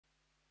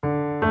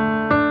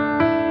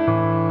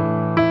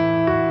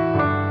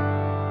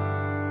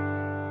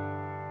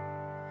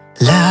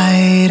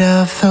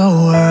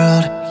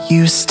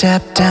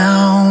step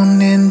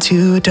down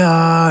into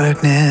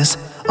darkness.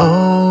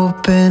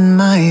 Open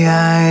my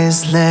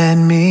eyes, let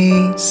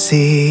me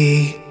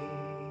see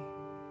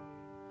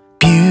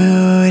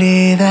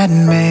beauty that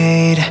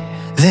made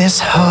this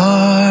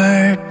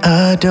heart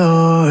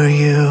adore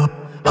you.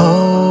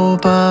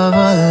 Hope of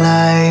a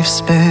life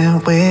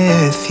spent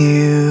with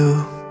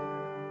you.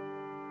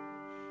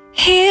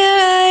 Here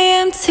I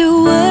am to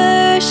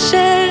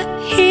worship,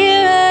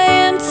 here I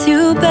am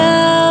to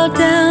bow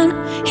down,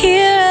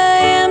 here I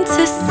am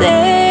to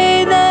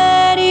say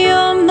that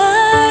you're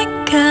my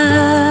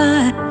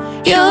God.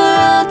 You're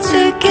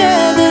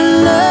altogether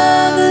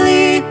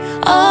lovely,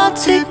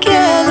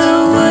 altogether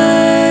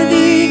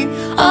worthy,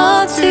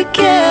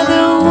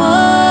 altogether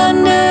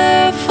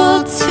wonderful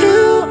to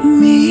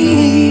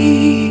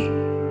me.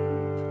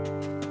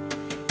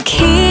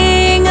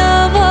 King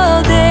of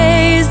all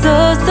days,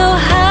 oh so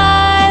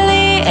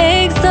highly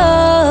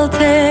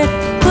exalted,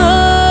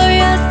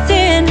 glorious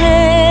in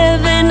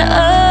heaven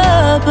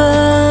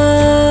above.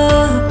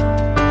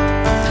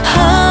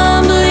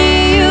 Humbly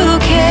you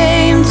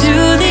came to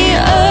the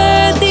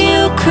earth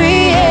you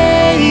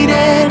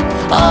created,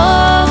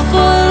 all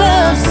for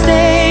love's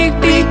sake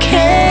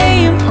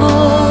became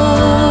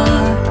poor.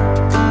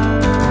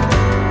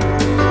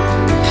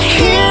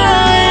 Here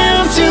I am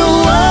to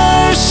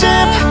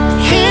worship,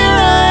 here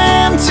I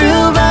am to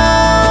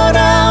bow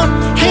down,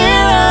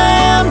 here I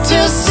am to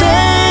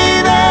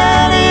say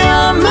that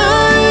you're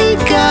my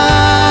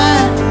God.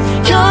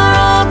 You're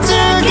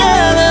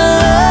altogether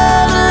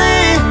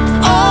lovely,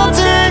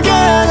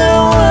 altogether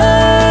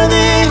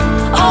worthy,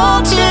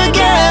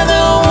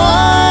 altogether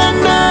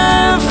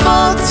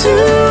wonderful to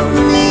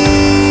me.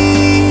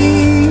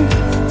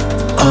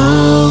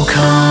 Oh,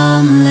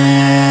 come,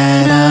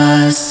 let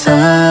us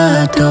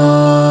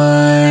adore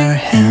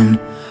Him.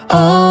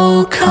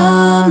 Oh,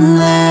 come,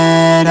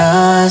 let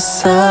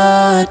us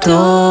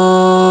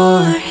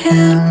adore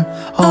Him.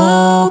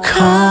 Oh,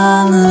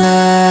 come,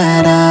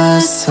 let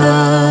us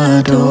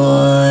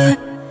adore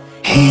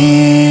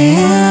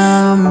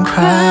Him,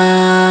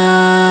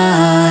 Christ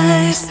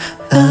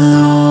the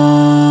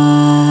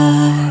Lord.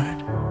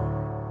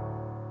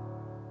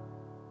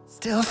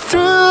 Still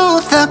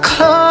through the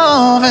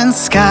cloven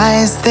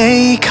skies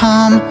they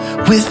come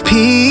with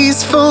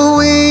peaceful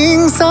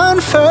wings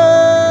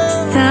unfurled.